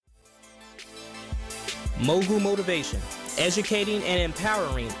Mogul Motivation, educating and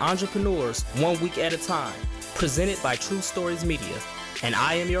empowering entrepreneurs 1 week at a time, presented by True Stories Media. And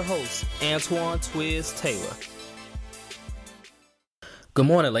I am your host, Antoine Twiz Taylor. Good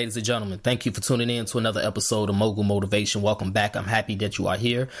morning, ladies and gentlemen. Thank you for tuning in to another episode of Mogul Motivation. Welcome back. I'm happy that you are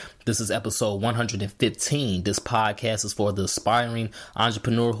here. This is episode 115. This podcast is for the aspiring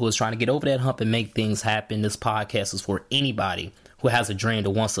entrepreneur who is trying to get over that hump and make things happen. This podcast is for anybody who has a dream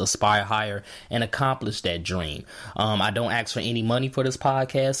that wants to aspire higher and accomplish that dream. I don't ask for any money for this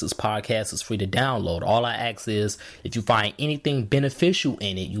podcast. This podcast is free to download. All I ask is if you find anything beneficial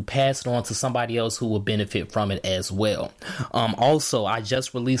in it, you pass it on to somebody else who will benefit from it as well. Also, I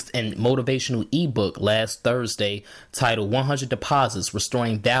just released a motivational ebook last Thursday titled 100 Deposits,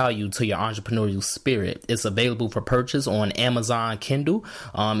 Restoring Value to Your Entrepreneurial Spirit. It's available for purchase on Amazon Kindle.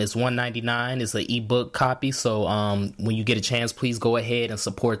 It's $1.99. It's an ebook copy. So when you get a chance, please go ahead and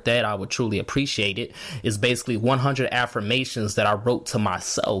support that. I would truly appreciate it. It's basically 100 affirmations that I wrote to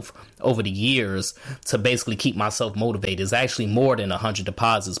myself over the years to basically keep myself motivated. It's actually more than 100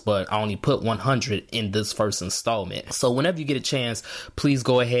 deposits, but I only put 100 in this first installment. So whenever you get a chance, please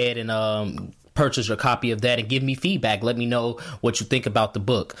go ahead and purchase your copy of that and give me feedback. Let me know what you think about the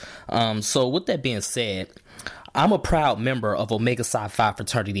book. So with that being said, I'm a proud member of Omega Psi Phi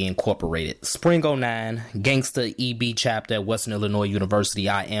Fraternity Incorporated, Spring 09, Gangsta EB chapter at Western Illinois University.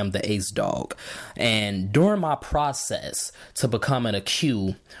 I am the Ace Dog. And during my process to becoming a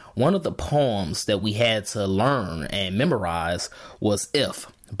Q, one of the poems that we had to learn and memorize was If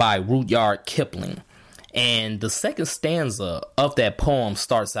by Rudyard Kipling. And the second stanza of that poem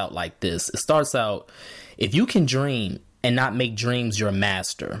starts out like this. It starts out, if you can dream and not make dreams your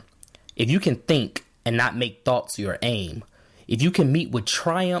master, if you can think and not make thoughts your aim, if you can meet with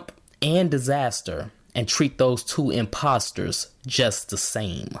triumph and disaster and treat those two imposters just the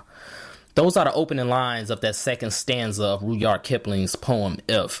same. Those are the opening lines of that second stanza of Rudyard Kipling's poem,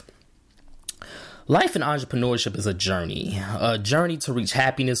 If. Life in entrepreneurship is a journey to reach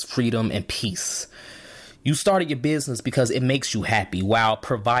happiness, freedom, and peace. You started your business because it makes you happy while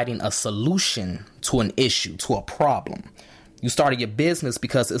providing a solution to an issue, to a problem. You started your business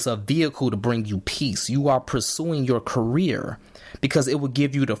because it's a vehicle to bring you peace. You are pursuing your career because it will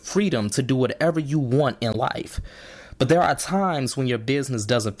give you the freedom to do whatever you want in life. But there are times when your business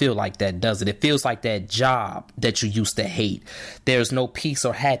doesn't feel like that, does it? It feels like that job that you used to hate. There's no peace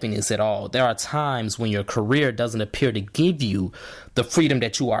or happiness at all. There are times when your career doesn't appear to give you the freedom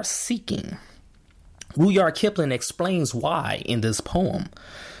that you are seeking. Rudyard Kipling explains why in this poem.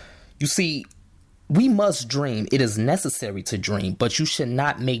 You see, we must dream. It is necessary to dream, but you should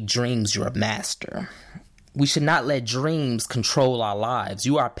not make dreams your master. We should not let dreams control our lives.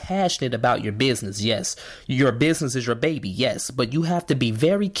 You are passionate about your business, yes. Your business is your baby, yes. But you have to be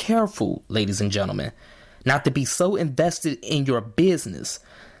very careful, ladies and gentlemen, not to be so invested in your business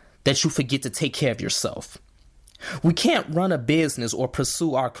that you forget to take care of yourself. We can't run a business or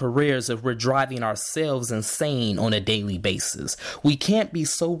pursue our careers if we're driving ourselves insane on a daily basis. We can't be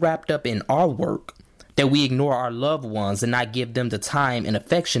so wrapped up in our work that we ignore our loved ones and not give them the time and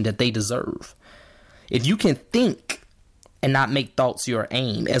affection that they deserve. If you can think and not make thoughts your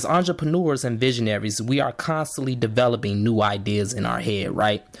aim, as entrepreneurs and visionaries, we are constantly developing new ideas in our head,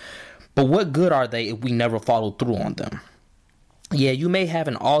 right? But what good are they if we never follow through on them? Yeah, you may have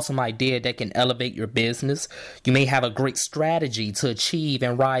an awesome idea that can elevate your business. You may have a great strategy to achieve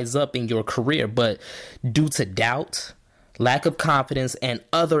and rise up in your career, but due to doubt, lack of confidence, and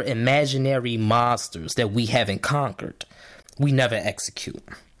other imaginary monsters that we haven't conquered, we never execute.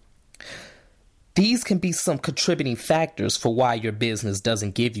 These can be some contributing factors for why your business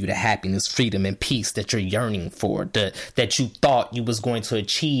doesn't give you the happiness, freedom, and peace that you're yearning for, that you thought you was going to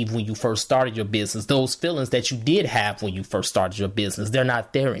achieve when you first started your business. Those feelings that you did have when you first started your business, they're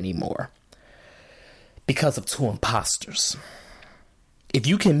not there anymore because of two imposters. If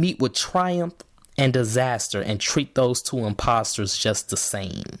you can meet with triumph and disaster and treat those two imposters just the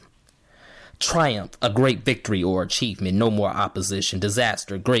same. Triumph, a great victory or achievement, no more opposition.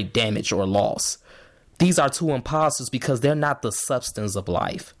 Disaster, great damage or loss. These are two imposters because they're not the substance of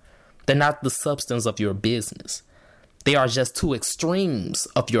life. They're not the substance of your business. They are just two extremes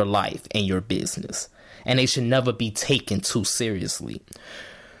of your life and your business, and they should never be taken too seriously.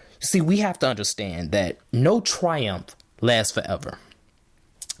 You see, we have to understand that no triumph lasts forever.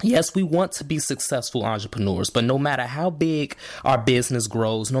 Yes, we want to be successful entrepreneurs, but no matter how big our business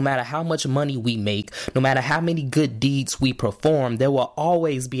grows, no matter how much money we make, no matter how many good deeds we perform, there will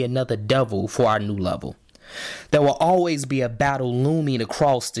always be another devil for our new level. There will always be a battle looming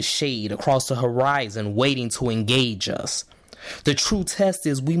across the shade, across the horizon, waiting to engage us. The true test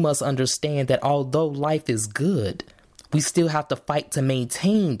is we must understand that although life is good, we still have to fight to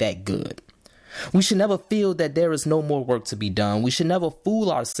maintain that good. We should never feel that there is no more work to be done. We should never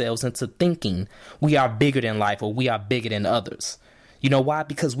fool ourselves into thinking we are bigger than life or we are bigger than others. You know why?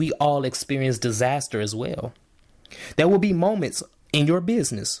 Because we all experience disaster as well. There will be moments in your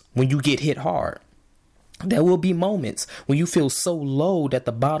business when you get hit hard. There will be moments when you feel so low that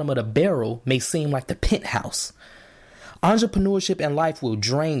the bottom of the barrel may seem like the penthouse. Entrepreneurship and life will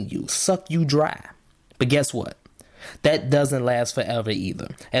drain you, suck you dry. But guess what? That doesn't last forever either.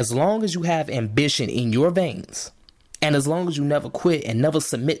 As long as you have ambition in your veins, and as long as you never quit and never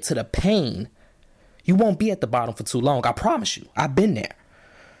submit to the pain, you won't be at the bottom for too long. I promise you. I've been there.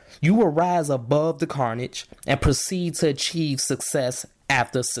 You will rise above the carnage and proceed to achieve success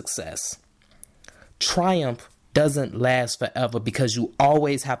after success. Triumph doesn't last forever because you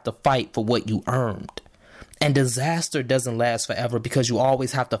always have to fight for what you earned. And disaster doesn't last forever because you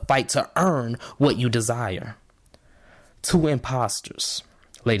always have to fight to earn what you desire. Two imposters,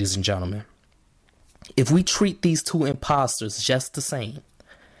 ladies and gentlemen. If we treat these two imposters just the same,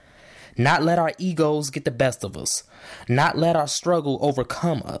 not let our egos get the best of us, not let our struggle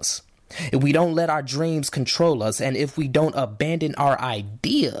overcome us, if we don't let our dreams control us, and if we don't abandon our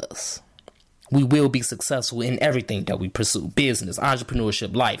ideas, we will be successful in everything that we pursue. Business,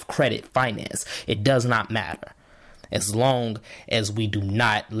 entrepreneurship, life, credit, finance. It does not matter. As long as we do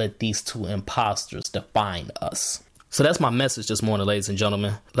not let these two imposters define us. So that's my message this morning, ladies and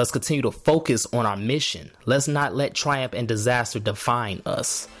gentlemen. Let's continue to focus on our mission. Let's not let triumph and disaster define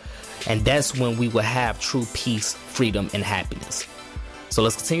us. And that's when we will have true peace, freedom, and happiness. So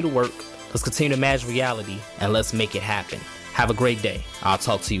let's continue to work. Let's continue to imagine reality, and let's make it happen. Have a great day. I'll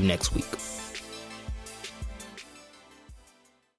talk to you next week.